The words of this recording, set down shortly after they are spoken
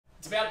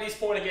about this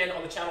point again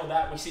on the channel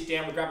that we sit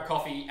down, we grab a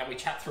coffee, and we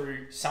chat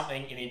through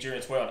something in the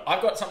endurance world.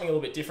 I've got something a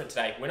little bit different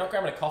today. We're not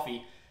grabbing a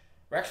coffee,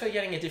 we're actually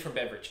getting a different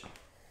beverage.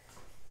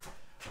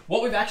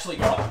 What we've actually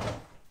got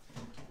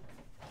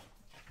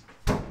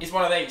is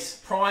one of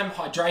these, Prime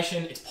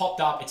Hydration. It's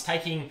popped up, it's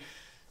taking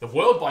the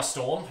world by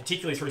storm,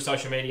 particularly through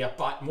social media,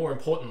 but more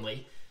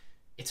importantly,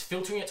 it's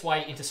filtering its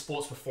way into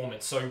sports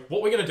performance. So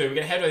what we're gonna do, we're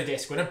gonna head to the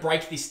desk, we're gonna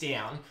break this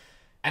down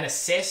and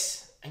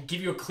assess and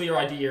give you a clear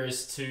idea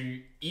as to,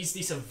 is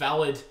this a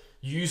valid,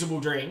 usable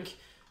drink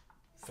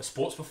for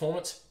sports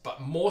performance,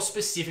 but more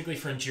specifically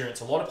for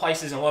endurance. A lot of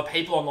places and a lot of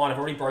people online have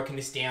already broken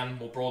this down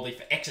more broadly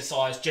for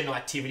exercise, general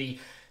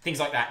activity, things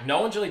like that. No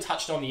one's really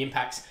touched on the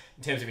impacts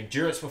in terms of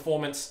endurance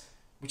performance,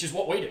 which is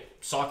what we do.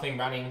 Cycling,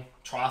 running,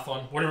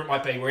 triathlon, whatever it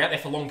might be. We're out there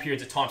for long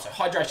periods of time, so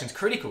hydration's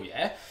critical,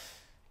 yeah?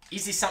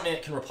 Is this something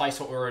that can replace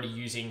what we're already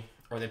using,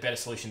 or are there better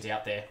solutions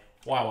out there?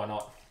 Why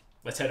not?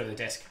 Let's head to the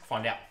desk,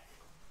 find out.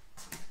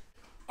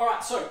 All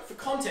right, so for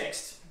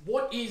context,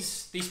 what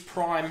is this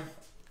Prime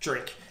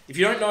drink? If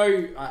you don't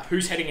know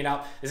who's heading it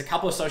up, there's a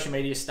couple of social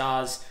media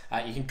stars.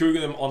 You can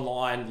Google them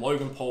online,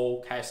 Logan,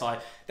 Paul, KSI.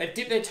 They've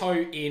dipped their toe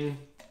in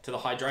to the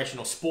hydration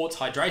or sports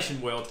hydration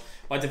world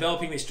by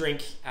developing this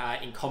drink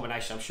in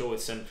combination, I'm sure,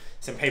 with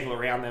some people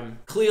around them.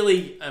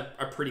 Clearly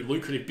a pretty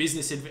lucrative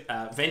business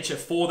venture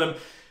for them.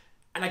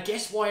 And I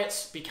guess why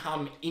it's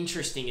become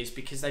interesting is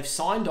because they've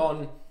signed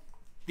on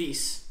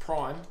this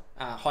Prime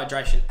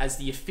Hydration as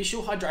the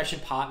official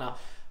hydration partner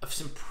of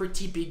some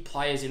pretty big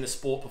players in the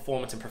sport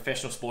performance and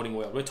professional sporting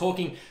world. We're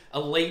talking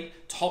elite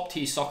top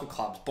tier soccer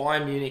clubs,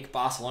 Bayern Munich,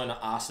 Barcelona,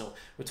 Arsenal.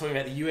 We're talking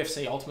about the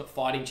UFC Ultimate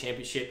Fighting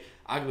Championship,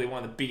 arguably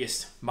one of the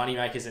biggest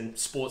moneymakers and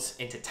sports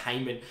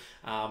entertainment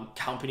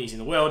companies in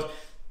the world.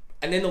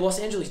 And then the Los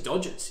Angeles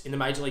Dodgers in the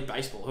Major League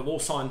Baseball have all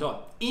signed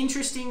on.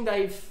 Interesting,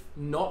 they've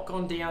not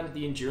gone down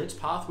the endurance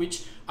path,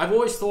 which I've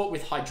always thought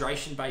with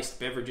hydration-based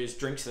beverages,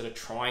 drinks that are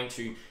trying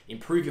to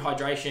improve your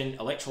hydration,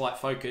 electrolyte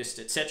focused,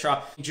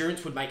 etc.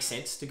 Endurance would make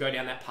sense to go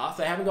down that path.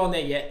 They haven't gone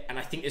there yet, and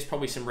I think there's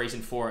probably some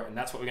reason for it, and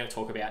that's what we're going to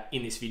talk about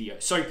in this video.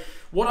 So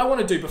what I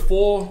want to do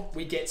before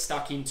we get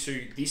stuck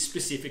into this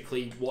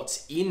specifically,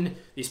 what's in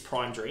this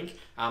Prime drink,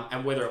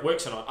 and whether it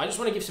works or not, I just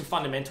want to give some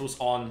fundamentals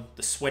on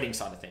the sweating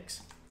side of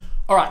things.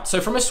 All right,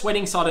 so from a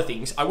sweating side of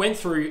things, I went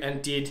through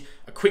and did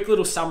a quick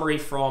little summary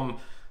from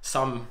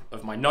some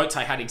of my notes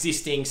I had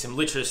existing, some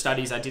literature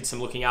studies I did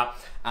some looking up,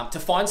 to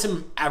find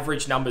some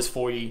average numbers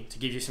for you to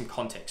give you some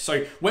context.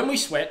 So when we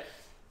sweat,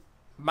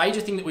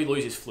 major thing that we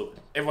lose is fluid.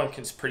 Everyone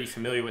is pretty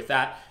familiar with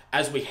that.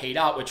 As we heat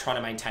up, we're trying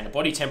to maintain a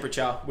body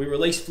temperature. We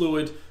release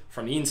fluid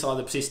from the inside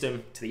of the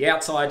system to the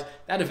outside.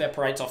 That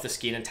evaporates off the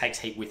skin and takes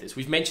heat with us.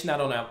 We've mentioned that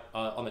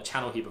on the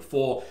channel here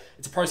before.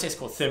 It's a process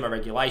called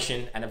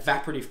thermoregulation and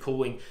evaporative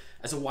cooling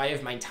as a way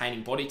of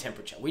maintaining body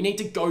temperature. We need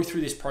to go through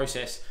this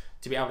process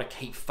to be able to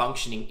keep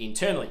functioning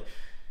internally.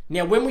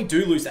 Now, when we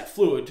do lose that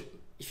fluid,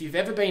 if you've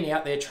ever been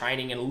out there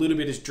training and a little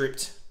bit has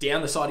dripped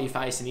down the side of your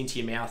face and into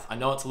your mouth, I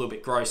know it's a little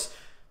bit gross,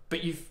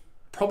 but you've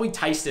probably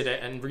tasted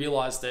it and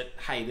realized that,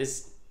 hey,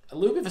 there's a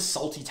little bit of a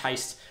salty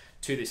taste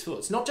to this fluid.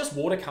 It's not just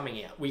water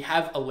coming out. We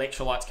have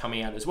electrolytes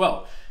coming out as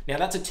well. Now,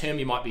 that's a term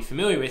you might be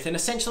familiar with, and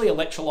essentially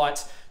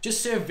electrolytes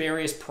just serve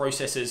various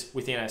processes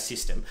within our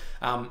system.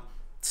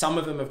 Some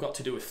of them have got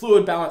to do with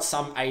fluid balance,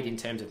 some aid in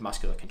terms of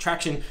muscular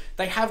contraction.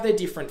 They have their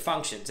different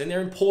functions, and they're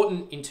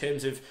important in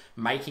terms of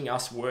making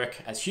us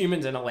work as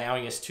humans and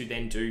allowing us to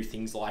then do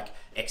things like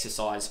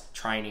exercise,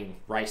 training,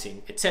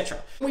 racing, etc.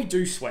 When we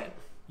do sweat,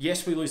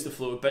 yes, we lose the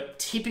fluid, but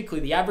typically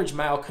the average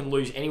male can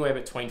lose anywhere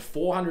between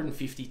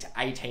 450 to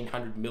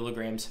 1800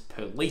 milligrams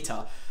per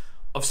liter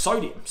of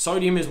sodium.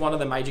 Sodium is one of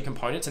the major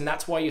components, and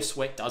that's why your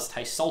sweat does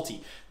taste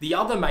salty. The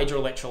other major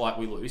electrolyte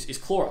we lose is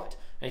chloride.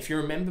 And if you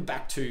remember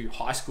back to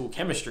high school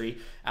chemistry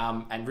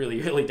and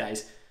really early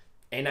days,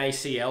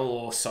 NaCl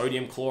or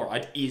sodium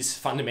chloride is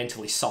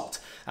fundamentally salt.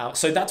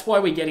 So that's why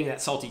we're getting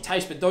that salty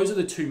taste, but those are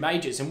the two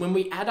majors. And when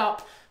we add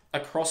up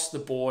across the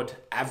board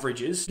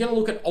averages, you're gonna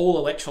look at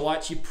all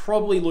electrolytes, you're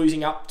probably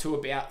losing up to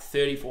about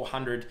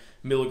 3,400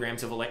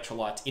 milligrams of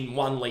electrolytes in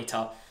 1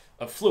 liter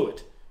of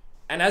fluid.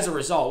 And as a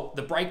result,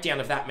 the breakdown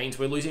of that means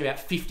we're losing about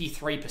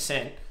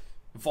 53%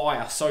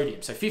 via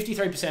sodium. So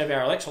 53% of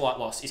our electrolyte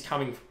loss is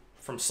coming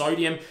from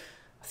sodium,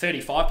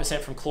 35%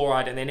 from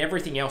chloride, and then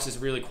everything else is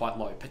really quite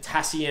low.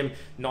 Potassium,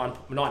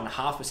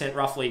 9.5%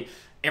 roughly.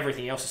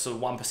 Everything else is sort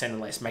of 1% and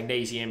less.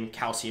 Magnesium,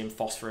 calcium,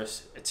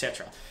 phosphorus,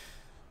 etc.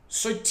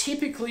 So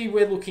typically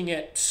we're looking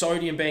at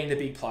sodium being the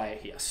big player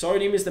here.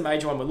 Sodium is the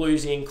major one we're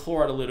losing,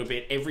 chloride a little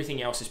bit,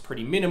 everything else is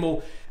pretty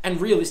minimal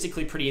and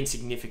realistically pretty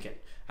insignificant.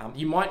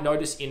 You might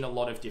notice in a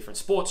lot of different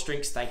sports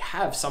drinks, they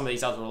have some of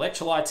these other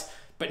electrolytes,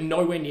 but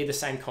nowhere near the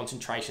same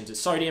concentrations as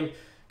sodium,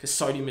 because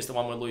sodium is the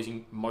one we're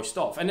losing most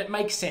of. And it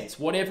makes sense.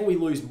 Whatever we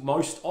lose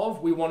most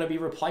of, we want to be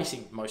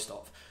replacing most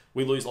of.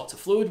 We lose lots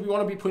of fluid, we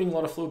want to be putting a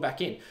lot of fluid back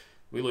in.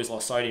 We lose a lot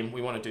of sodium,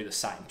 we want to do the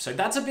same. So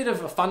that's a bit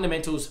of a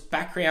fundamentals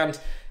background,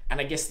 and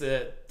I guess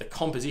the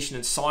composition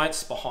and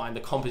science behind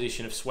the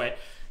composition of sweat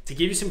to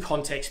give you some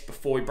context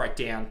before we break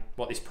down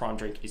what this Prime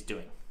drink is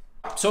doing.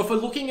 So if we're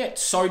looking at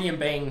sodium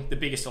being the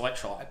biggest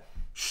electrolyte,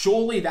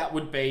 surely that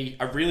would be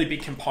a really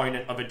big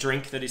component of a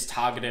drink that is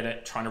targeted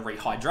at trying to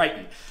rehydrate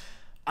you.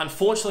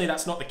 Unfortunately,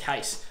 that's not the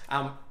case.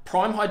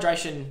 Prime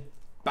Hydration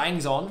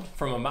bangs on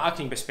from a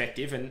marketing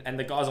perspective, and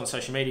the guys on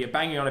social media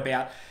banging on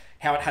about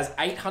how it has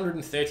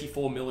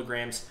 834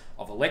 milligrams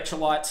of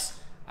electrolytes,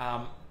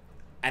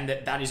 and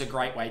that is a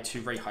great way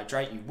to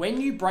rehydrate you.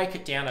 When you break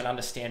it down and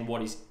understand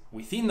what is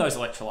within those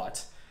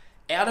electrolytes,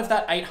 out of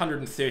that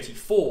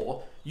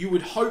 834, you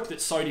would hope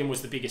that sodium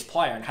was the biggest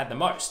player and had the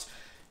most.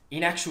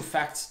 In actual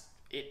fact,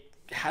 it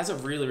has a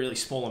really, really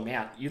small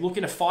amount. You look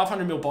in a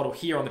 500 ml bottle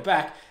here on the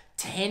back,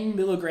 10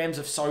 milligrams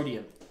of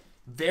sodium.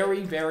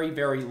 Very, very,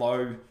 very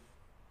low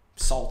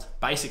salt,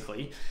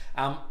 basically,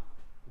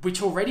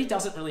 which already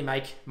doesn't really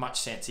make much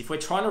sense. If we're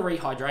trying to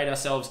rehydrate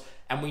ourselves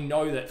and we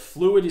know that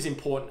fluid is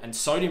important and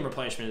sodium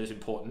replenishment is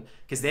important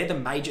because they're the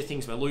major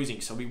things we're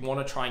losing, so we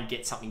want to try and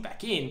get something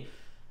back in,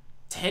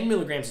 10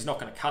 milligrams is not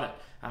going to cut it.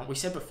 We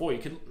said before,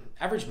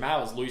 average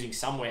male is losing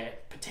somewhere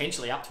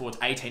potentially up towards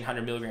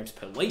 1,800 milligrams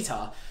per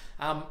litre.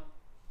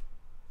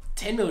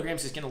 10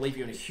 milligrams is going to leave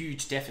you in a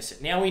huge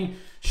deficit. Now in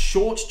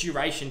short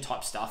duration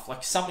type stuff,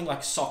 like something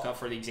like soccer,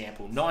 for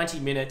example, 90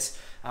 minutes,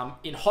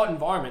 in hot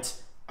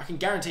environments, I can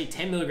guarantee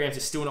 10 milligrams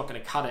is still not going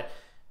to cut it.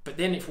 But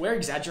then if we're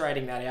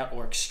exaggerating that out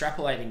or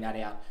extrapolating that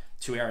out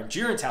to our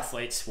endurance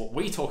athletes, what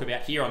we talk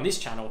about here on this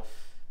channel,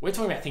 we're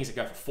talking about things that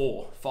go for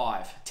 4,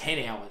 5,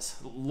 10 hours,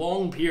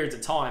 long periods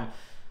of time.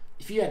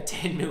 If you had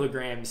 10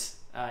 milligrams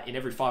in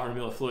every 500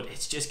 ml of fluid,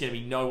 it's just going to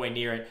be nowhere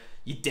near it.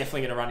 You're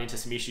definitely going to run into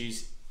some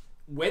issues,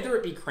 whether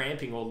it be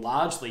cramping or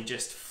largely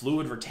just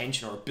fluid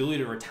retention or ability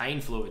to retain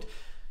fluid.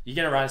 You're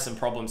going to run into some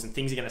problems and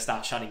things are going to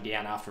start shutting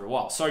down after a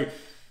while. So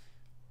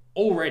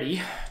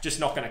already just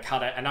not going to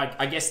cut it. And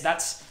I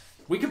guess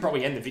we could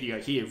probably end the video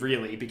here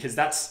really, because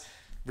that's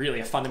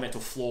really a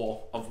fundamental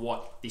flaw of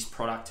what this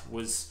product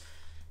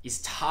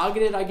is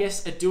targeted, I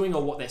guess, at doing,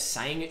 or what they're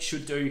saying it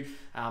should do,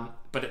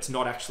 but it's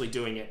not actually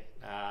doing it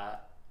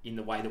in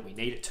the way that we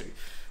need it to.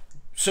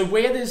 So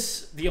where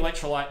does the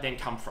electrolyte then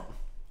come from?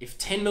 If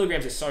 10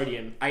 milligrams of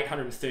sodium,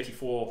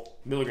 834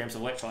 milligrams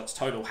of electrolytes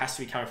total has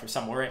to be coming from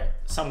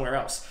somewhere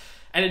else.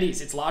 And it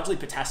is, it's largely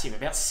potassium.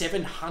 About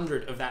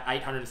 700 of that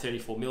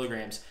 834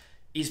 milligrams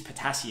is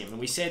potassium. And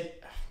we said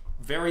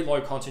very low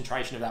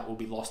concentration of that will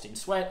be lost in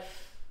sweat.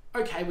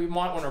 Okay, we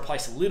might want to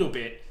replace a little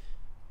bit,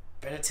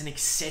 but it's an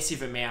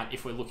excessive amount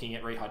if we're looking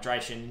at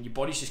rehydration. Your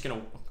body's just going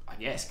to, I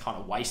guess, kind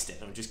of waste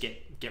it and just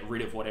get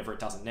rid of whatever it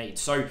doesn't need.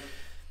 So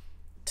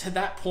to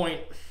that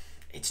point,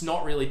 it's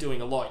not really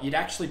doing a lot. You'd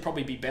actually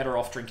probably be better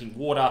off drinking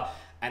water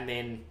and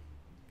then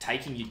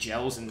taking your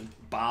gels and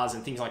bars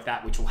and things like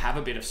that, which will have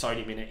a bit of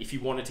sodium in it if you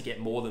wanted to get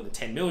more than the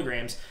 10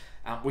 milligrams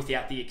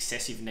without the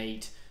excessive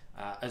need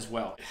as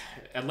well.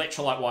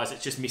 Electrolyte-wise,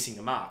 it's just missing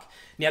the mark.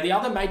 Now, the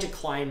other major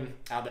claim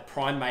that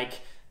Prime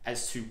make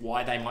as to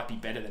why they might be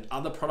better than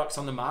other products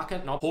on the market,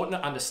 and it's important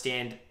to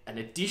understand an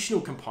additional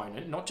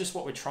component, not just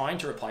what we're trying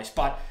to replace,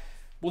 but,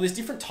 well, there's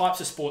different types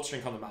of sports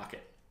drink on the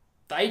market.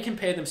 They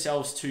compare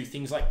themselves to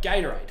things like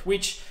Gatorade,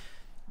 which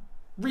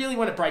really,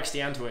 when it breaks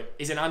down to it,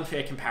 is an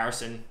unfair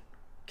comparison,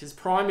 because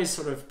Prime is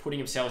sort of putting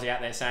themselves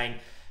out there saying,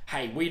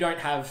 hey, we don't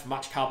have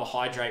much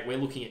carbohydrate, we're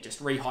looking at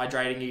just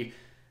rehydrating you.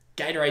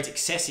 Gatorade's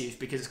excessive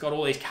because it's got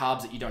all these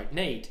carbs that you don't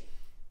need.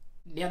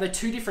 Now, they're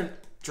two different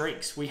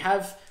drinks. We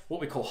have what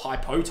we call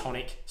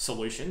hypotonic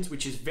solutions,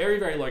 which is very,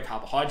 very low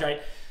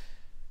carbohydrate.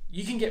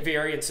 You can get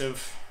variants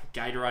of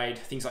Gatorade,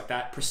 things like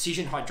that.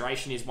 Precision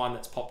hydration is one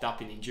that's popped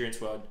up in the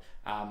endurance world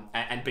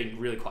and been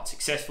really quite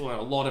successful, and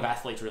a lot of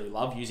athletes really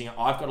love using it.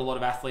 I've got a lot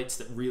of athletes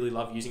that really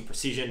love using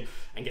Precision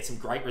and get some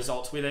great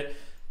results with it.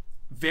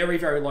 Very,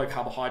 very low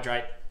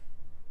carbohydrate,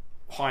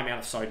 high amount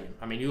of sodium.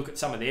 I mean, you look at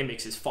some of their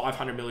mixes,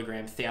 500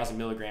 milligram, 1000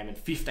 milligram, and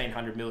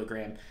 1500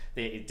 milligram.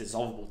 They're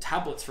dissolvable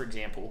tablets, for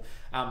example.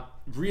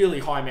 Really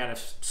high amount of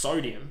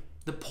sodium.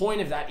 The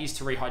point of that is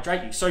to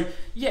rehydrate you. So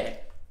yeah,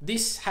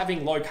 this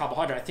having low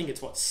carbohydrate, I think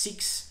it's what,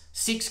 six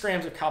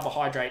grams of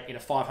carbohydrate in a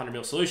 500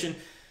 ml solution,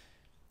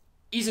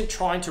 isn't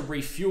trying to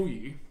refuel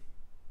you,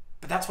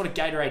 but that's what a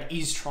Gatorade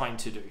is trying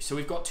to do. So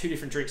we've got two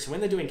different drinks. So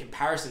when they're doing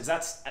comparisons,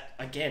 that's,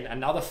 again,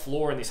 another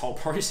flaw in this whole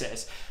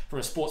process from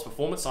a sports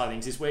performance side of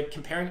things, is we're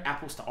comparing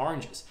apples to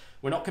oranges.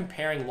 We're not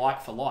comparing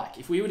like for like.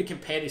 If we were to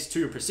compare this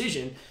to a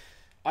Precision,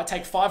 I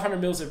take 500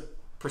 mils of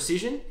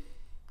Precision,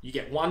 you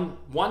get one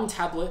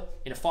tablet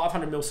in a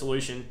 500 ml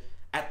solution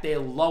at their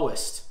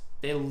lowest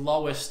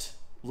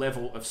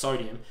level of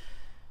sodium.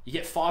 You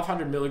get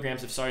 500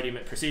 milligrams of sodium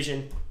at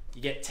Precision,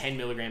 you get 10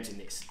 milligrams in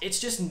this. It's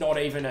just not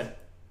even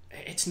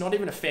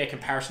a fair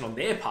comparison on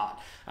their part.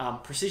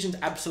 Precision's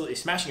absolutely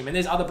smashing them, and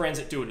there's other brands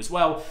that do it as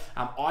well.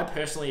 I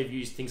personally have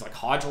used things like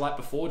Hydrolyte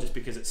before, just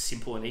because it's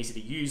simple and easy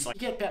to use. Like,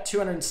 you get about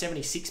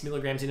 276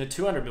 milligrams in a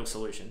 200 ml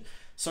solution.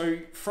 So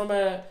from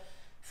a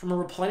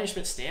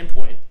replenishment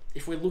standpoint,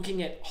 if we're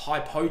looking at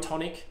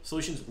hypotonic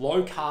solutions,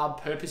 low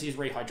carb, purpose is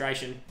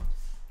rehydration,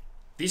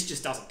 this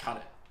just doesn't cut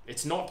it.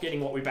 It's not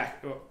getting what we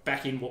back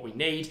in what we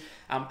need,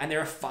 and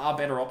there are far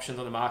better options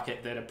on the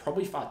market that are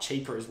probably far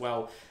cheaper as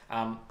well.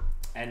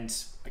 and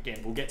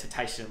again, we'll get to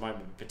taste in a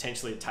moment,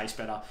 potentially it tastes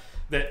better,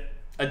 that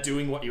are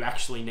doing what you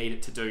actually need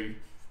it to do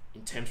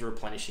in terms of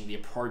replenishing the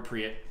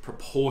appropriate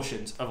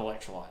proportions of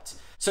electrolytes.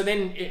 So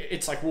then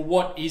it's like, well,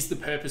 what is the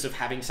purpose of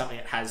having something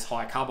that has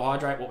high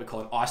carbohydrate, what we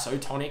call an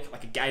isotonic,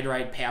 like a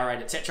Gatorade,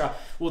 Powerade, etc.?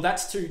 Well,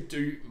 that's to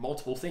do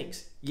multiple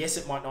things. Yes,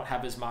 it might not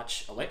have as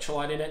much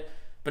electrolyte in it,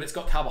 but it's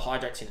got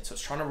carbohydrates in it, so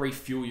it's trying to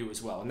refuel you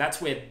as well. And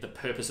that's where the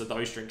purpose of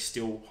those drinks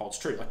still holds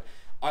true. Like,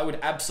 I would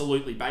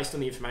absolutely, based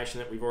on the information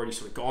that we've already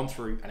sort of gone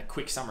through and a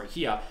quick summary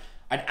here,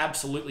 I'd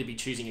absolutely be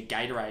choosing a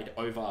Gatorade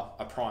over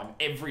a Prime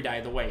every day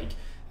of the week,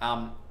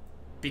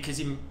 because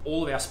in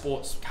all of our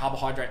sports,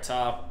 carbohydrates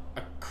are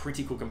a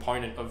critical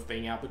component of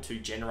being able to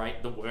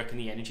generate the work and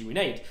the energy we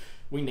need.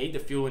 We need the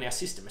fuel in our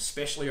system,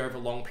 especially over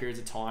long periods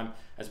of time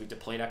as we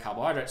deplete our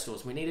carbohydrate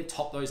stores. We need to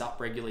top those up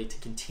regularly to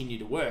continue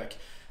to work.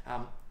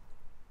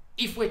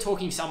 If we're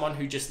talking someone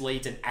who just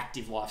leads an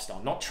active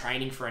lifestyle, not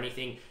training for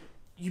anything,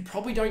 you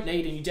probably don't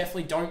need, and you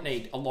definitely don't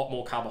need, a lot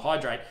more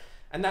carbohydrate.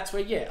 And that's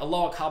where, yeah, a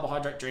lower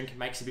carbohydrate drink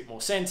makes a bit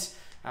more sense.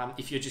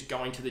 If you're just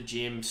going to the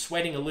gym,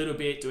 sweating a little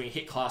bit, doing a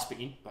HIIT class, but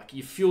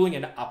you're fueling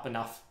it up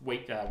enough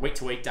week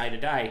to week, day to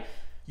day,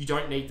 you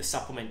don't need the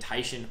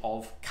supplementation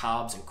of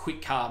carbs and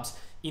quick carbs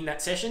in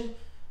that session.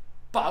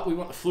 But we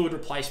want the fluid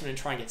replacement and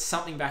try and get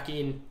something back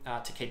in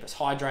to keep us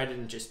hydrated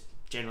and just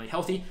generally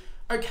healthy.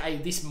 Okay,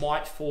 this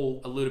might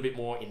fall a little bit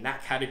more in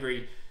that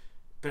category,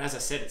 but as I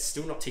said, it's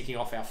still not ticking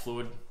off our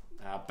fluid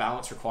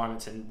balance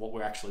requirements and what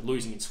we're actually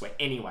losing in sweat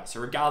anyway. So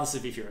regardless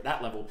of if you're at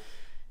that level,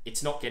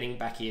 it's not getting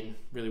back in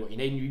really what you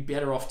need. And you'd be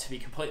better off, to be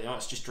completely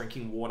honest, just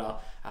drinking water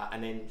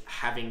and then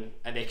having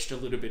an extra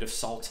little bit of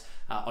salt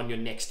on your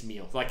next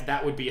meal. Like,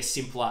 that would be a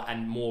simpler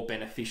and more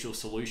beneficial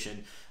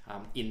solution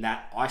in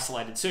that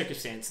isolated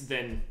circumstance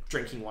than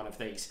drinking one of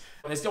these.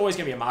 There's always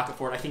going to be a market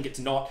for it. I think it's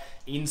not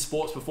in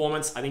sports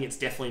performance. I think it's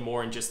definitely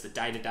more in just the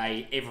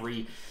day-to-day,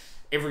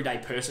 everyday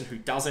person who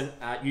doesn't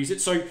use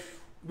it. So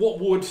what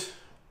would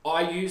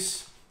I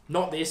use?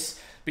 Not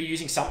this, but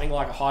using something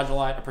like a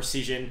Hydralyte, a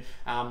Precision.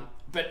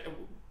 But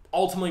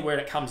ultimately, where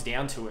it comes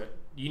down to it,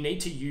 you need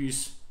to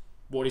use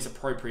what is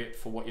appropriate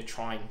for what you're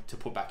trying to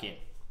put back in.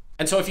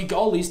 And so if your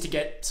goal is to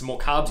get some more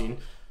carbs in,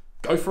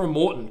 go for a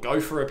Morton,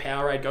 go for a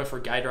Powerade, go for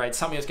a Gatorade,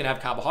 something that's going to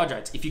have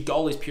carbohydrates. If your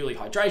goal is purely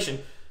hydration,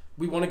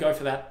 we want to go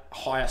for that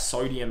higher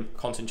sodium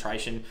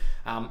concentration,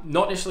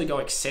 not necessarily go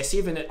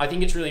excessive. And I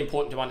think it's really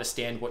important to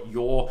understand what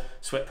your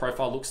sweat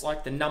profile looks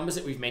like. The numbers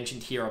that we've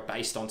mentioned here are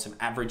based on some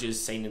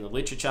averages seen in the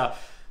literature.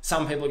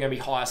 Some people are going to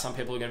be higher, some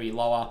people are going to be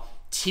lower.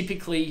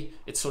 Typically,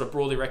 it's sort of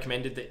broadly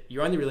recommended that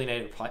you only really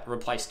need to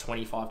replace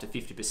 25 to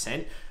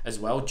 50% as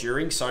well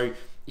during. So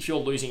if you're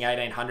losing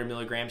 1800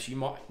 milligrams, you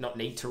might not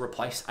need to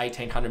replace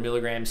 1800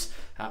 milligrams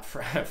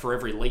for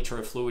every litre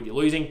of fluid you're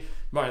losing. You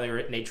might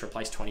only need to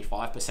replace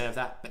 25% of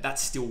that, but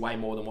that's still way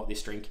more than what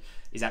this drink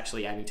is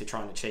actually aiming to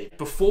try and achieve.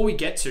 Before we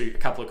get to a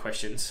couple of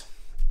questions,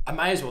 I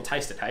may as well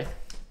taste it, hey?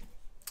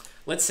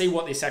 Let's see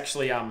what this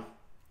actually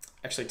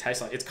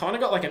tastes like. It's kind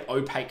of got like an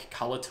opaque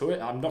color to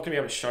it. I'm not going to be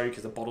able to show you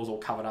because the bottle's all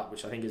covered up,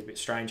 which I think is a bit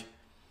strange.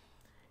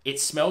 It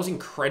smells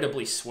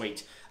incredibly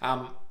sweet.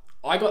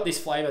 I got this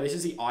flavor. This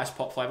is the ice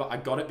pop flavor. I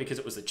got it because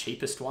it was the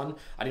cheapest one.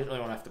 I didn't really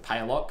want to have to pay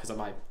a lot because of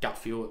my gut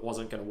feel it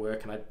wasn't going to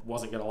work and I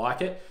wasn't going to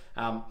like it.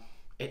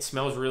 It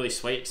smells really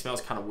sweet. It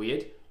smells kind of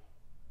weird. It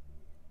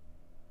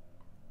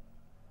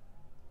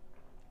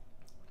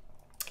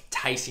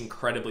tastes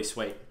incredibly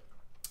sweet.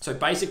 So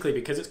basically,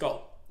 because it's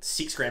got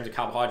 6 grams of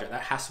carbohydrate,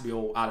 that has to be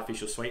all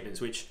artificial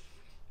sweeteners, which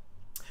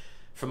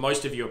for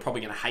most of you are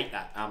probably going to hate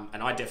that.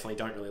 And I definitely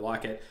don't really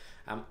like it.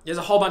 There's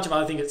a whole bunch of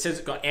other things. It says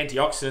it's got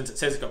antioxidants. It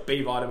says it's got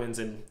B vitamins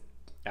and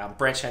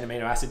branched chain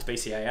amino acids,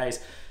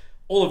 BCAAs.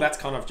 All of that's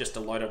kind of just a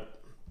load of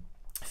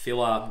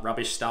filler,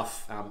 rubbish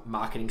stuff,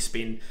 marketing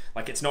spin.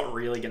 Like, it's not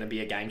really going to be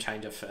a game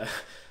changer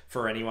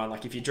for anyone.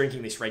 Like, if you're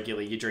drinking this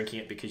regularly, you're drinking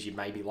it because you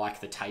maybe like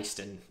the taste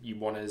and you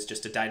want it as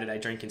just a day-to-day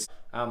drink.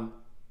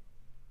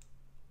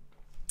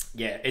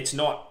 Yeah, it's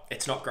not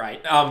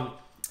great.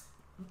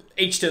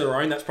 Each to their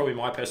own. That's probably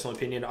my personal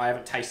opinion. I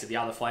haven't tasted the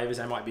other flavors.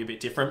 They might be a bit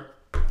different.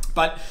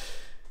 But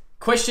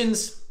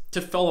questions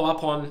to follow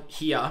up on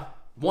here.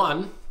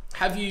 1,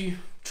 have you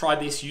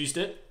tried this, used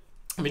it?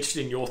 I'm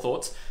interested in your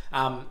thoughts.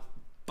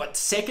 But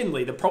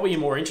secondly, the probably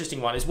more interesting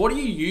one is, what are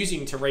you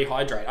using to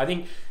rehydrate? I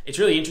think it's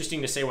really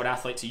interesting to see what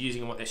athletes are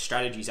using and what their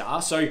strategies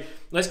are. So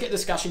let's get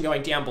discussion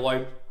going down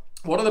below.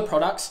 What are the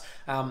products?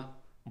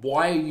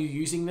 Why are you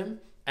using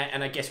them?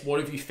 And I guess, what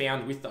have you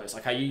found with those?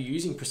 Like, are you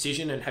using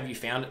Precision and have you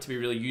found it to be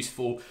really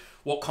useful?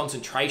 What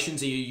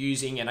concentrations are you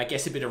using? And I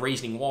guess a bit of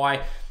reasoning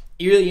why.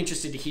 Really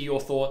interested to hear your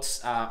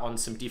thoughts on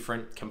some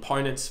different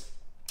components.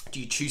 Do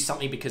you choose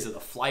something because of the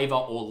flavor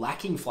or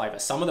lacking flavor?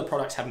 Some of the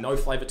products have no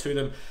flavor to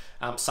them.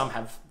 Some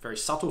have very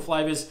subtle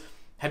flavors.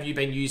 Have you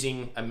been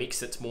using a mix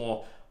that's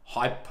more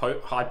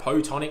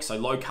hypotonic, so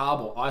low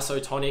carb, or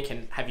isotonic?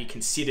 And have you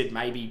considered,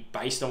 maybe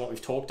based on what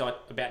we've talked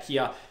about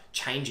here,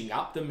 changing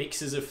up the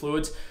mixes of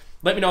fluids?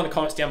 Let me know in the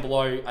comments down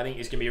below. I think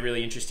it's going to be a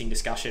really interesting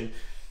discussion.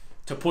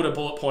 To put a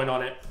bullet point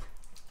on it,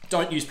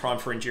 don't use Prime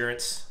for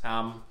endurance.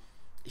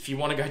 if you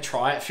want to go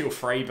try it, feel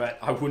free, but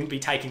I wouldn't be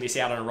taking this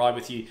out on a ride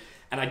with you.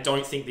 And I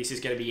don't think this is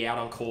going to be out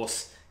on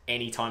course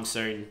anytime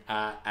soon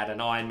at an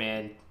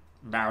Ironman,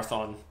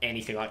 marathon,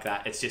 anything like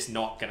that. It's just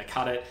not going to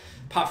cut it.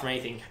 Apart from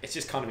anything, it's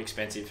just kind of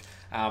expensive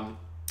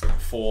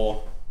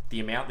for the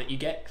amount that you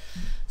get.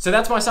 So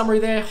that's my summary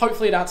there.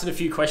 Hopefully it answered a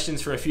few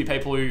questions for a few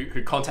people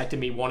who contacted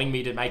me wanting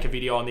me to make a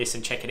video on this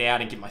and check it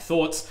out and give my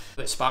thoughts.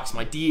 That sparks some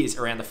ideas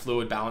around the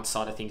fluid balance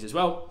side of things as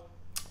well.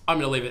 I'm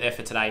going to leave it there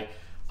for today.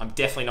 I'm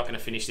definitely not going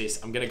to finish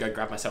this. I'm going to go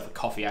grab myself a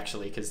coffee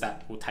actually, because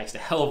that will taste a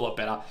hell of a lot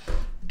better.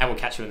 And we'll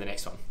catch you in the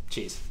next one.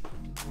 Cheers.